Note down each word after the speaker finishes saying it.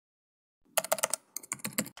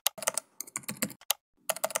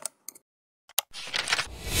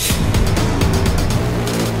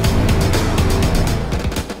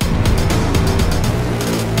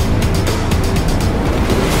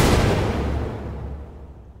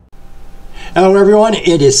Hello everyone,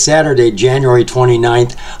 it is Saturday, January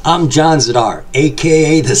 29th. I'm John Zidar,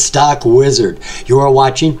 aka the Stock Wizard. You are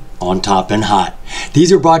watching On Top and Hot.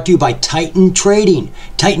 These are brought to you by Titan Trading.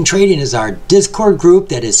 Titan Trading is our Discord group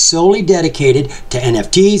that is solely dedicated to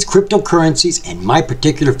NFTs, cryptocurrencies, and my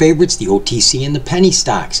particular favorites, the OTC and the penny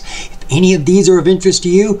stocks. If any of these are of interest to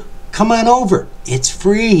you, come on over. It's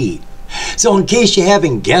free. So in case you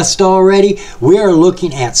haven't guessed already, we are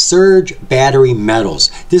looking at Surge Battery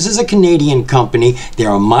Metals. This is a Canadian company. They're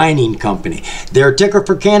a mining company. Their ticker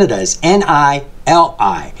for Canada is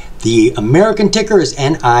NILI. The American ticker is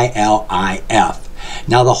NILIF.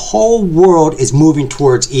 Now the whole world is moving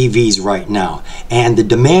towards EVs right now, and the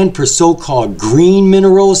demand for so-called green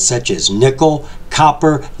minerals such as nickel,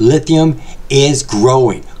 copper, lithium is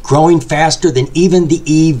growing faster than even the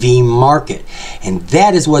EV market. And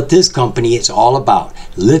that is what this company is all about.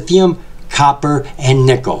 Lithium, copper, and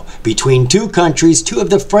nickel. Between two countries, two of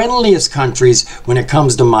the friendliest countries when it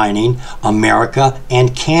comes to mining, America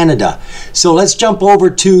and Canada. So let's jump over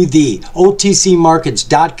to the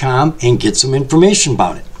OTCmarkets.com and get some information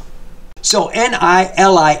about it. So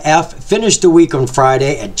NILIF finished the week on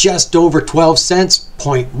Friday at just over 12 cents,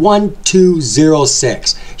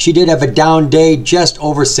 0.1206. She did have a down day, just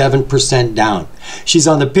over 7% down. She's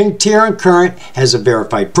on the pink tier and current, has a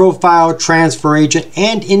verified profile, transfer agent,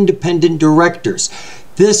 and independent directors.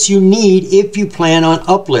 This you need if you plan on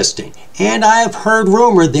uplisting. And I have heard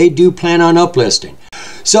rumor they do plan on uplisting.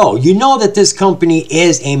 So, you know that this company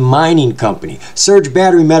is a mining company. Surge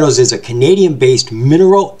Battery Metals is a Canadian-based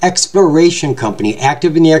mineral exploration company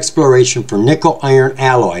active in the exploration for nickel iron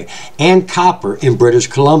alloy and copper in British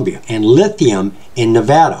Columbia and lithium in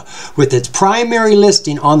Nevada, with its primary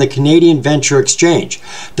listing on the Canadian Venture Exchange.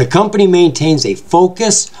 The company maintains a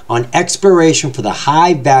focus on exploration for the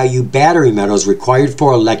high-value battery metals required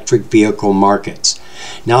for electric vehicle markets.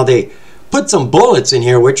 Now, they put some bullets in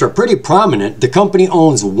here which are pretty prominent. The company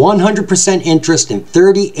owns 100% interest in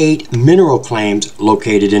 38 mineral claims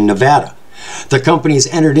located in Nevada. The company has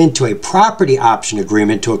entered into a property option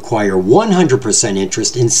agreement to acquire 100%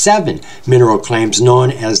 interest in 7 mineral claims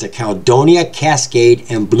known as the Caledonia, Cascade,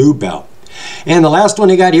 and Bluebell. And the last one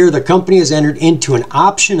I got here, the company has entered into an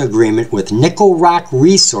option agreement with Nickel Rock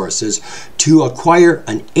Resources to acquire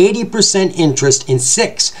an 80% interest in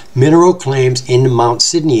 6 mineral claims in the Mount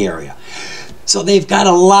Sydney area. So they've got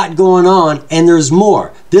a lot going on, and there's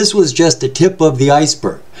more. This was just the tip of the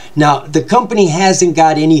iceberg. Now, the company hasn't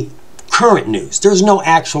got any current news. There's no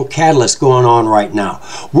actual catalyst going on right now.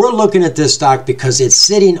 We're looking at this stock because it's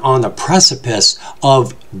sitting on the precipice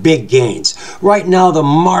of big gains. Right now, the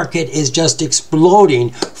market is just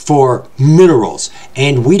exploding for minerals,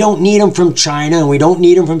 and we don't need them from China, and we don't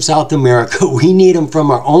need them from South America. We need them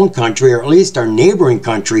from our own country, or at least our neighboring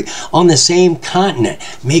country on the same continent.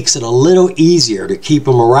 Makes it a little easier to keep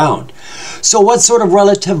them around. So what sort of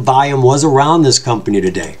relative volume was around this company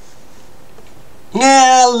today?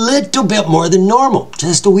 Yeah, a little bit more than normal,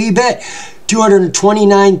 just a wee bit.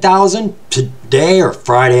 229,000 today, or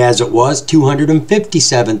Friday as it was,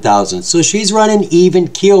 257,000. So she's running even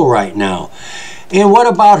keel right now. And what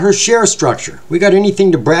about her share structure? We got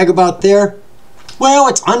anything to brag about there? Well,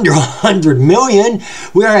 it's under 100 million.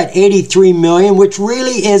 We are at 83 million, which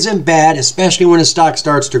really isn't bad, especially when a stock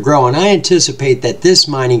starts to grow. And I anticipate that this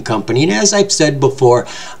mining company, and as I've said before,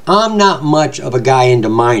 I'm not much of a guy into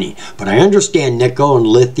mining, but I understand nickel and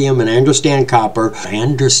lithium, and I understand copper. I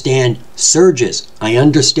understand surges. I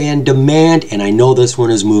understand demand, and I know this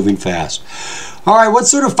one is moving fast. All right, what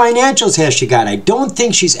sort of financials has she got? I don't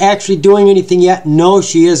think she's actually doing anything yet. No,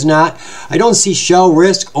 she is not. I don't see Shell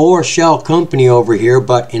Risk or Shell Company over here,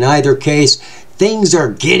 but in either case, things are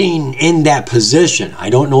getting in that position. I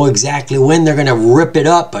don't know exactly when they're going to rip it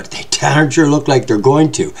up, but they darn sure look like they're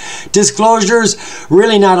going to. Disclosures,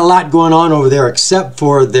 really not a lot going on over there except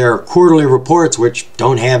for their quarterly reports, which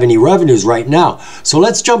don't have any revenues right now. So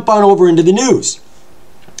let's jump on over into the news.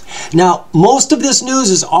 Now, most of this news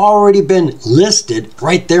has already been listed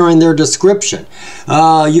right there in their description.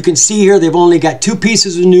 You can see here they've only got 2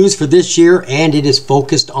 pieces of news for this year, and it is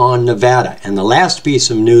focused on Nevada. And the last piece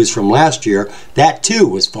of news from last year, that too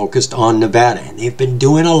was focused on Nevada. And they've been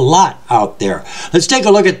doing a lot out there. Let's take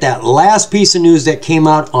a look at that last piece of news that came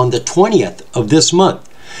out on the 20th of this month.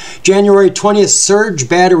 January 20th, Surge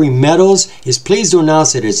Battery Metals is pleased to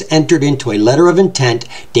announce that it has entered into a letter of intent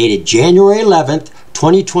dated January 11th,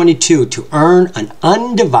 2022 to earn an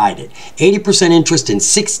undivided 80% interest in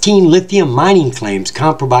 16 lithium mining claims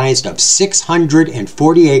comprised of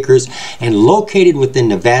 640 acres and located within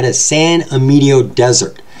Nevada's San Emilio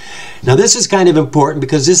Desert. Now this is kind of important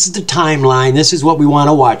because this is the timeline. This is what we want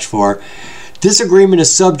to watch for. This agreement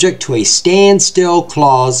is subject to a standstill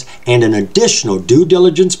clause and an additional due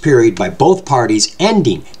diligence period by both parties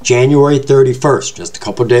ending January 31st, just a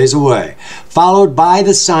couple days away, followed by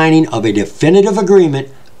the signing of a definitive agreement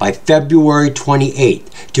by February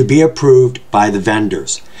 28th to be approved by the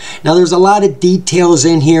vendors. Now there's a lot of details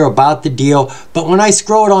in here about the deal, but when I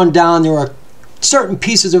scrolled on down, there are certain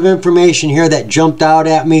pieces of information here that jumped out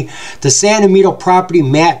at me. The San Amito property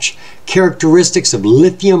match characteristics of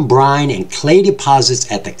lithium brine and clay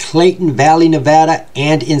deposits at the Clayton Valley, Nevada,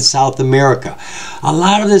 and in South America. A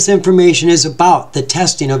lot of this information is about the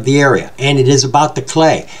testing of the area, and it is about the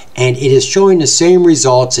clay, and it is showing the same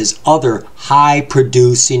results as other high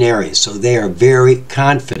producing areas, so they are very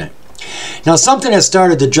confident. Now something has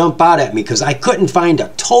started to jump out at me because I couldn't find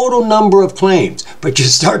a total number of claims, but you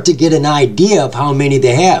start to get an idea of how many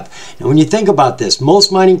they have. Now when you think about this,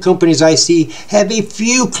 most mining companies I see have a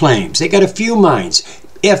few claims. They got a few mines.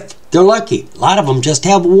 If they're lucky, a lot of them just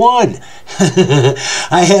have one.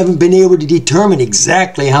 I haven't been able to determine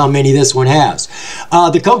exactly how many this one has.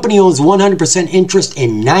 The company owns 100% interest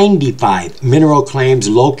in 95 mineral claims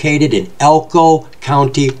located in Elko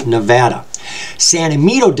County, Nevada. San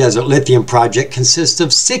Amito Desert Lithium Project consists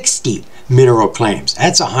of 60 mineral claims.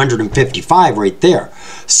 That's 155 right there.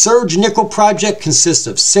 Surge Nickel Project consists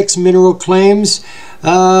of 6 mineral claims.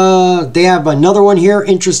 They have another one here,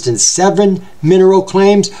 interest in 7 mineral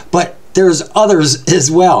claims, but there's others as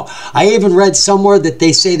well. I even read somewhere that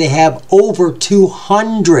they say they have over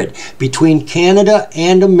 200 between Canada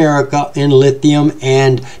and America in lithium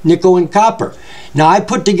and nickel and copper. Now I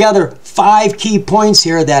put together 5 key points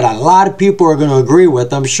here that a lot of people are going to agree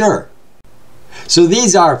with, I'm sure. So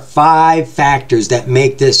these are 5 factors that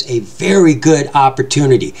make this a very good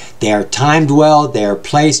opportunity. They are timed well, they are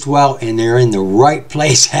placed well, and they're in the right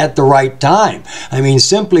place at the right time. I mean,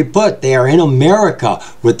 simply put, they are in America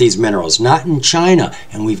with these minerals, not in China.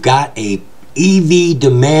 And we've got a EV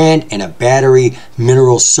demand and a battery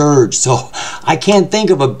mineral surge. So I can't think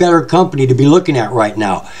of a better company to be looking at right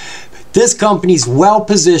now. This company's well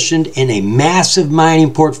positioned in a massive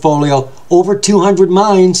mining portfolio, over 200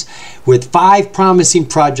 mines, with 5 promising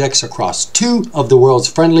projects across 2 of the world's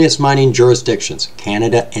friendliest mining jurisdictions,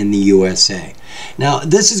 Canada and the USA. Now,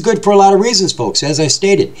 this is good for a lot of reasons, folks. As I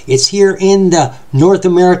stated, it's here in the North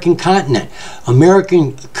American continent.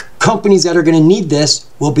 American companies that are going to need this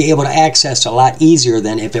will be able to access a lot easier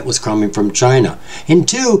than if it was coming from China. And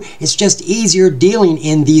 2, it's just easier dealing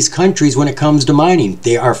in these countries when it comes to mining.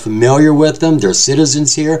 They are familiar with them, they're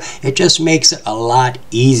citizens here. It just makes it a lot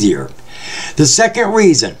easier. The second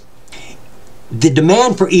reason, the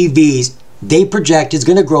demand for EVs, they project, is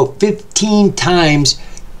going to grow 15 times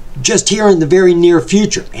just here in the very near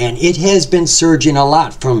future, and it has been surging a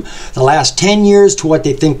lot from the last 10 years to what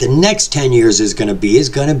they think the next 10 years is going to be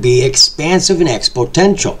expansive and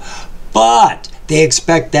exponential. But they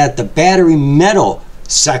expect that the battery metal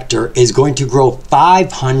sector is going to grow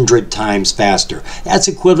 500 times faster. That's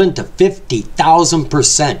equivalent to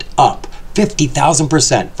 50,000% up.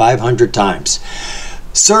 50,000%, 500 times.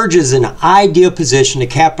 Surge is in an ideal position to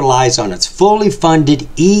capitalize on its fully funded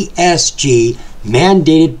ESG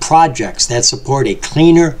mandated projects that support a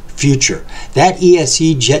cleaner future. That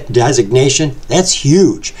ESG designation, that's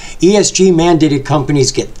huge. ESG mandated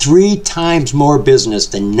companies get 3 times more business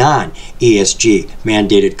than non-ESG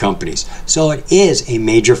mandated companies. So it is a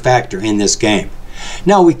major factor in this game.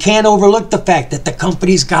 Now, we can't overlook the fact that the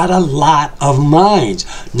company's got a lot of mines.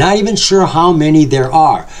 Not even sure how many there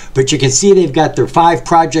are, but you can see they've got their 5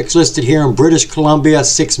 projects listed here in British Columbia,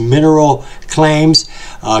 6 mineral claims,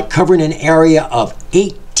 covering an area of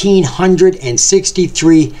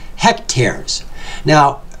 1,863 hectares.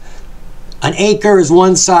 Now, an acre is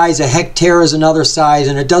one size, a hectare is another size,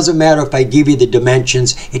 and it doesn't matter if I give you the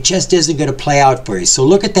dimensions, it just isn't going to play out for you. So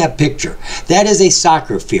look at that picture. That is a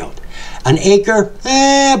soccer field. An acre,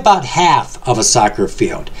 about half of a soccer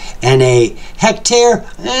field. And a hectare,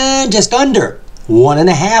 just under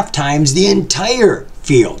 1.5 times the entire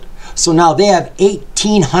field. So now they have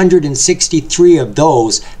 1,863 of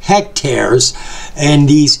those hectares and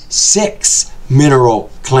these 6 mineral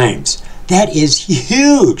claims. That is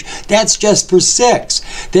huge. That's just for 6.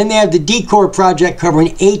 Then they have the Decor project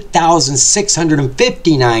covering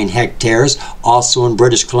 8,659 hectares, also in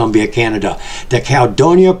British Columbia, Canada. The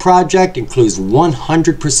Caledonia project includes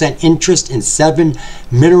 100% interest in 7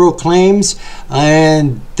 mineral claims.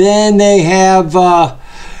 And then they have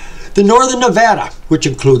The Northern Nevada, which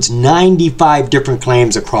includes 95 different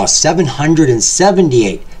claims across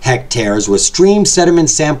 778 hectares with stream sediment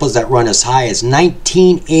samples that run as high as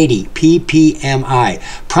 1980 ppmi.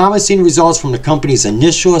 Promising results from the company's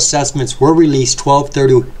initial assessments were released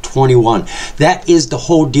 12/30/21. That is the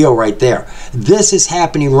whole deal right there. This is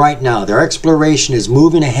happening right now. Their exploration is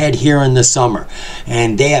moving ahead here in the summer,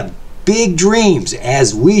 and they have big dreams,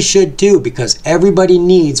 as we should too, because everybody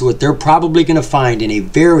needs what they're probably going to find in a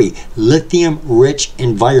very lithium-rich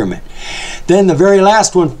environment. Then the very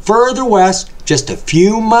last one, further west, just a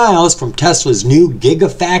few miles from Tesla's new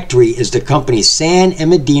Gigafactory, is the company's San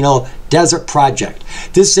Bernardino Desert Project.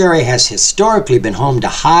 This area has historically been home to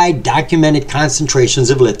high documented concentrations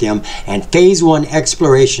of lithium, and phase 1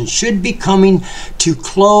 exploration should be coming to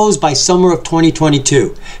close by summer of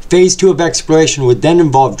 2022. Phase 2 of exploration would then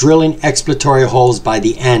involve drilling exploratory holes by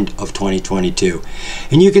the end of 2022.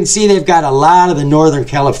 And you can see they've got a lot of the Northern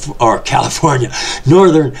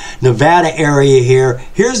Northern Nevada area here.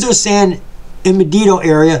 Here's their San Bernardino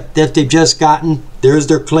area that they've just gotten. There's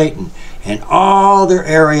their Clayton, and all their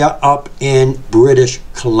area up in British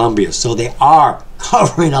Columbia. So they are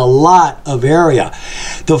covering a lot of area.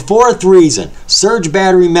 The fourth reason, Surge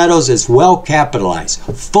Battery Metals is well capitalized,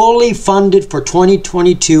 fully funded for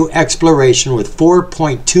 2022 exploration with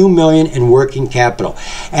 $4.2 million in working capital.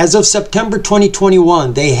 As of September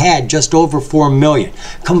 2021, they had just over $4 million,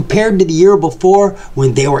 compared to the year before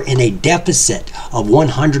when they were in a deficit of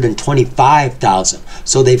 $125,000.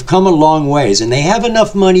 So they've come a long ways, and they have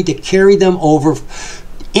enough money to carry them over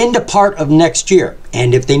into part of next year.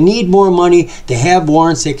 And if they need more money, they have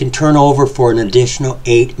warrants they can turn over for an additional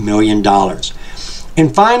 $8 million.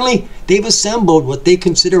 And finally, they've assembled what they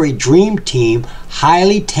consider a dream team,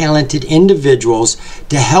 highly talented individuals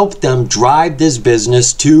to help them drive this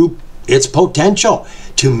business to its potential,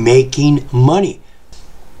 to making money.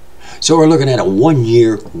 So we're looking at a 1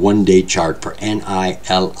 year, 1 day chart for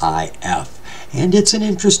NILIF. And it's an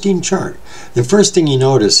interesting chart. The first thing you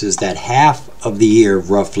notice is that half of the year,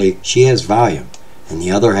 roughly, she has volume, and the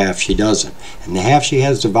other half she doesn't. And the half she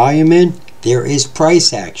has the volume in, there is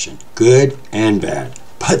price action, good and bad,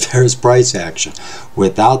 but there's price action.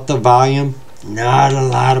 Without the volume, not a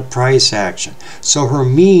lot of price action. So her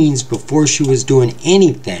means before she was doing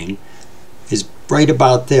anything is right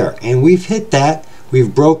about there. And we've hit that,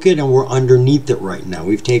 we've broke it, and we're underneath it right now.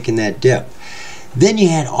 We've taken that dip. Then you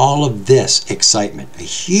had all of this excitement, a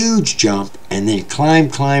huge jump, and then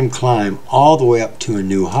climb all the way up to a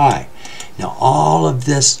new high. Now all of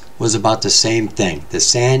this was about the same thing, the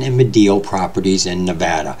San Bernardino properties in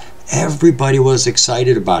Nevada. Everybody was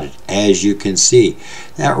excited about it, as you can see.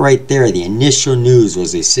 That right there, the initial news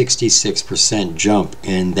was a 66% jump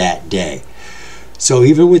in that day. So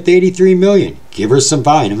even with 83 million, give her some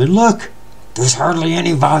volume, and look, there's hardly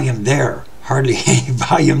any volume there. Hardly any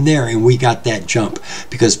volume there, and we got that jump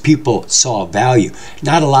because people saw value.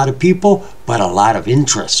 Not a lot of people, but a lot of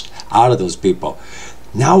interest out of those people.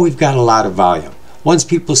 Now we've got a lot of volume. Once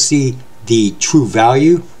people see the true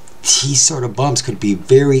value, these sort of bumps could be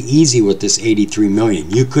very easy with this 83 million.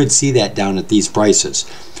 You could see that down at these prices.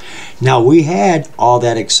 Now we had all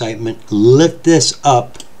that excitement lift this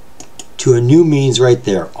up to a new means right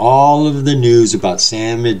there. All of the news about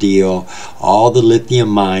San Bernardino, all the lithium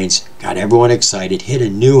mines, got everyone excited, hit a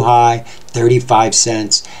new high, 35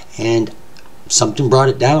 cents, and something brought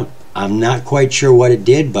it down. I'm not quite sure what it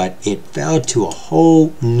did, but it fell to a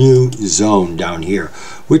whole new zone down here,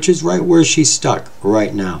 which is right where she's stuck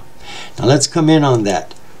right now. Now let's come in on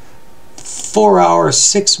that 4-hour,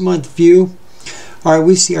 6-month view. All right,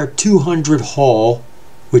 we see our 200 haul,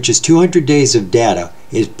 which is 200 days of data,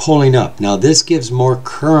 is pulling up. Now this gives more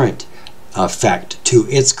current effect to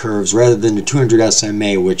its curves rather than the 200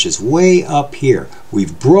 SMA, which is way up here.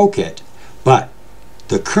 We've broke it, but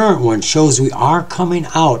the current one shows we are coming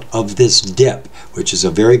out of this dip, which is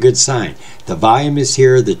a very good sign. The volume is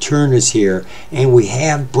here, the turn is here, and we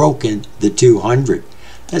have broken the 200.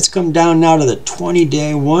 Let's come down now to the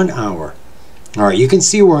 20-day 1 hour. All right, you can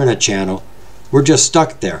see we're in a channel. We're just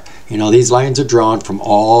stuck there. You know, these lines are drawn from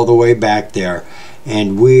all the way back there,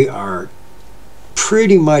 and we are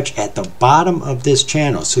pretty much at the bottom of this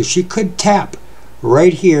channel. So she could tap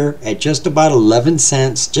right here at just about 11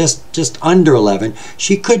 cents, just under 11.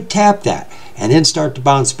 She could tap that and then start to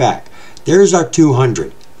bounce back. There's our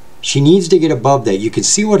 200. She needs to get above that. You can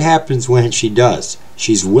see what happens when she does.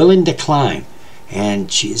 She's willing to climb,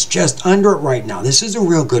 and she's just under it right now. This is a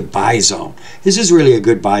real good buy zone. This is really a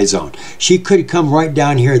good buy zone. She could come right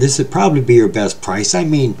down here. This would probably be her best price. I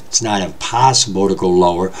mean, it's not impossible to go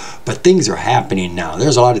lower, but things are happening now.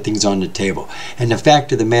 There's a lot of things on the table. And the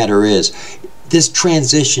fact of the matter is, this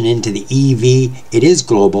transition into the EV, it is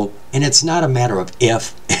global, and it's not a matter of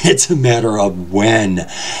if, it's a matter of when.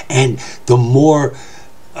 And the more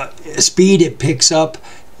speed it picks up,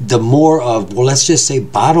 the more of, well, let's just say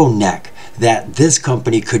bottleneck that this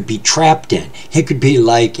company could be trapped in. It could be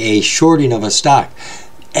like a shorting of a stock.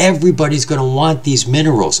 Everybody's going to want these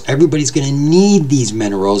minerals. Everybody's going to need these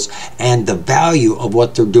minerals, and the value of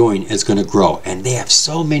what they're doing is going to grow. And they have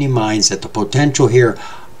so many mines that the potential here,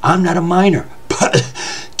 I'm not a miner, but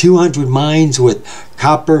 200 mines with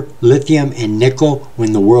copper, lithium, and nickel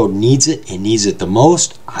when the world needs it and needs it the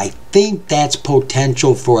most. I think that's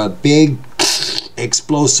potential for a big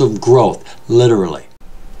explosive growth, literally.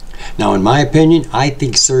 Now, in my opinion, I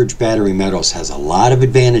think Surge Battery Metals has a lot of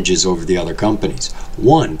advantages over the other companies.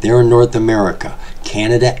 One, they're in North America,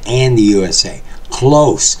 Canada, and the USA,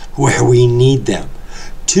 close where we need them.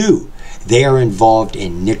 Two, they are involved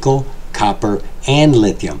in nickel, copper, and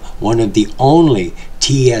lithium, one of the only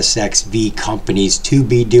TSXV companies to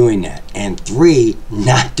be doing that. And three,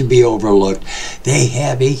 not to be overlooked, they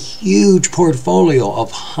have a huge portfolio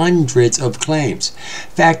of hundreds of claims.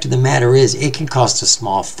 Fact of the matter is, it can cost a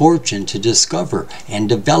small fortune to discover and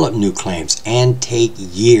develop new claims and take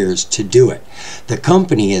years to do it. The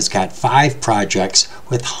company has got 5 projects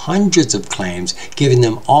with hundreds of claims, giving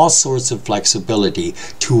them all sorts of flexibility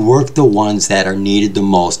to work the ones that are needed the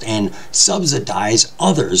most and subsidize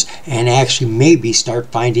others, and actually maybe start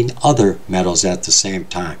finding other metals at the same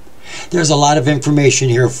time. There's a lot of information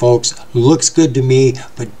here, folks. Looks good to me,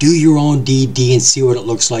 but do your own DD and see what it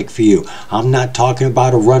looks like for you. I'm not talking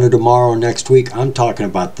about a runner tomorrow or next week. I'm talking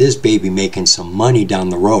about this baby making some money down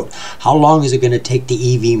the road. How long is it going to take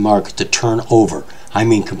the EV market to turn over? I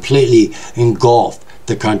mean, completely engulf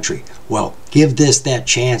the country. Well, give this that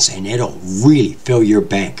chance and it'll really fill your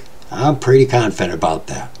bank. I'm pretty confident about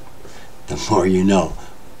that. The more you know,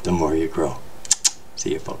 the more you grow.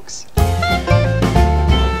 See you, folks.